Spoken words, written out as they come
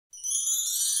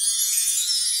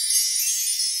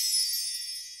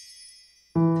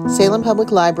Salem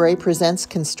Public Library presents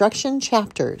Construction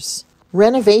Chapters.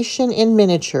 Renovation in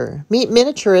Miniature. Meet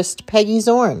miniaturist Peggy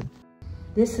Zorn.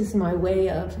 This is my way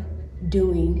of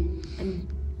doing and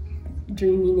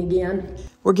dreaming again.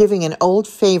 We're giving an old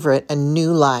favorite a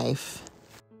new life.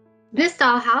 This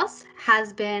dollhouse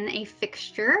has been a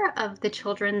fixture of the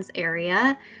children's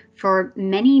area for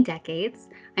many decades.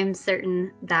 I'm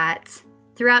certain that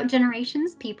throughout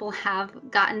generations, people have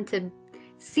gotten to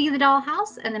see the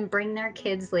dollhouse and then bring their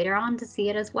kids later on to see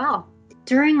it as well.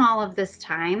 During all of this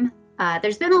time,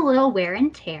 there's been a little wear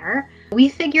and tear. We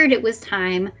figured it was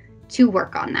time to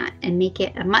work on that and make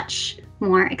it a much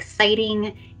more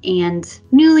exciting and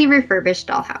newly refurbished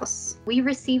dollhouse. We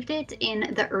received it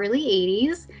in the early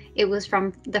 80s. It was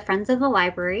from the Friends of the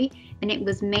Library, and it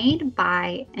was made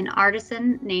by an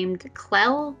artisan named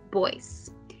Clell Boyce,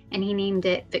 and he named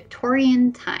it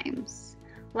Victorian Times.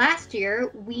 Last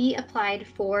year, we applied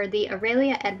for the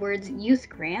Aurelia Edwards Youth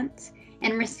Grant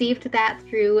and received that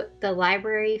through the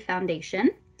Library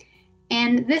Foundation.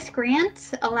 And this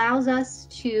grant allows us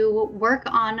to work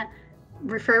on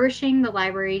refurbishing the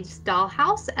library's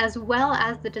dollhouse as well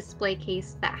as the display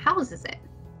case that houses it.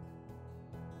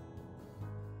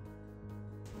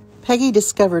 Peggy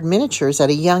discovered miniatures at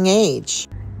a young age.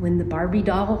 When the Barbie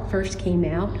doll first came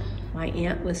out, my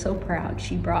aunt was so proud.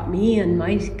 She brought me and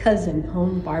my cousin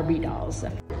home Barbie dolls.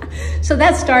 So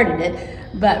that started it,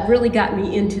 but really got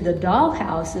me into the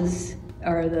dollhouses,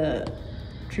 or the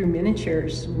true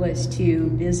miniatures, was to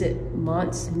visit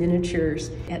Mont's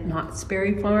Miniatures at Knott's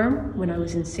Berry Farm when I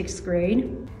was in 6th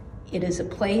grade. It is a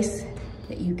place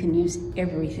that you can use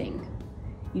everything.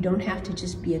 You don't have to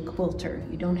just be a quilter.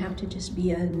 You don't have to just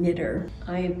be a knitter.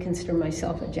 I consider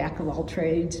myself a jack of all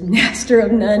trades, master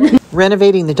of none.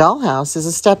 Renovating the dollhouse is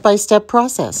a step-by-step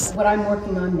process. What I'm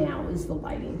working on now is the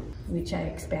lighting, which I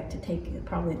expect to take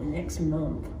probably the next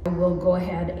month. I will go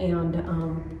ahead and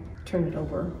turn it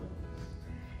over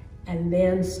and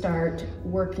then start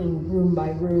working room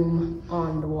by room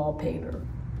on the wallpaper.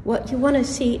 What you want to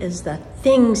see is the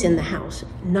things in the house,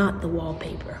 not the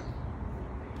wallpaper.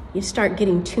 You start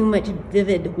getting too much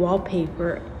vivid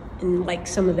wallpaper and like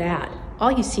some of that, all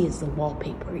you see is the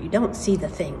wallpaper. You don't see the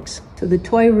things. So the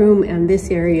toy room and this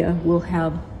area will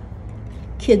have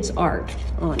kids' art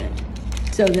on it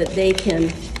so that they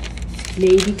can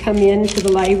maybe come into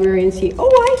the library and see, oh,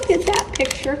 I did that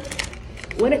picture.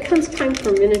 When it comes time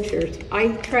for miniatures,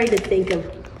 I try to think of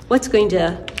what's going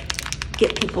to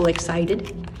get people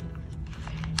excited.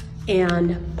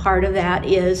 And part of that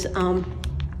is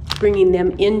bringing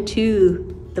them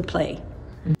into the play.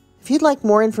 If you'd like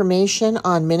more information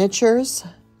on miniatures,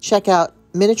 check out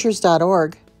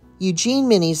miniatures.org,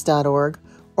 eugeneminis.org,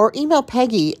 or email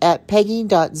Peggy at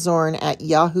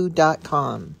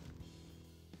peggy.zorn@yahoo.com.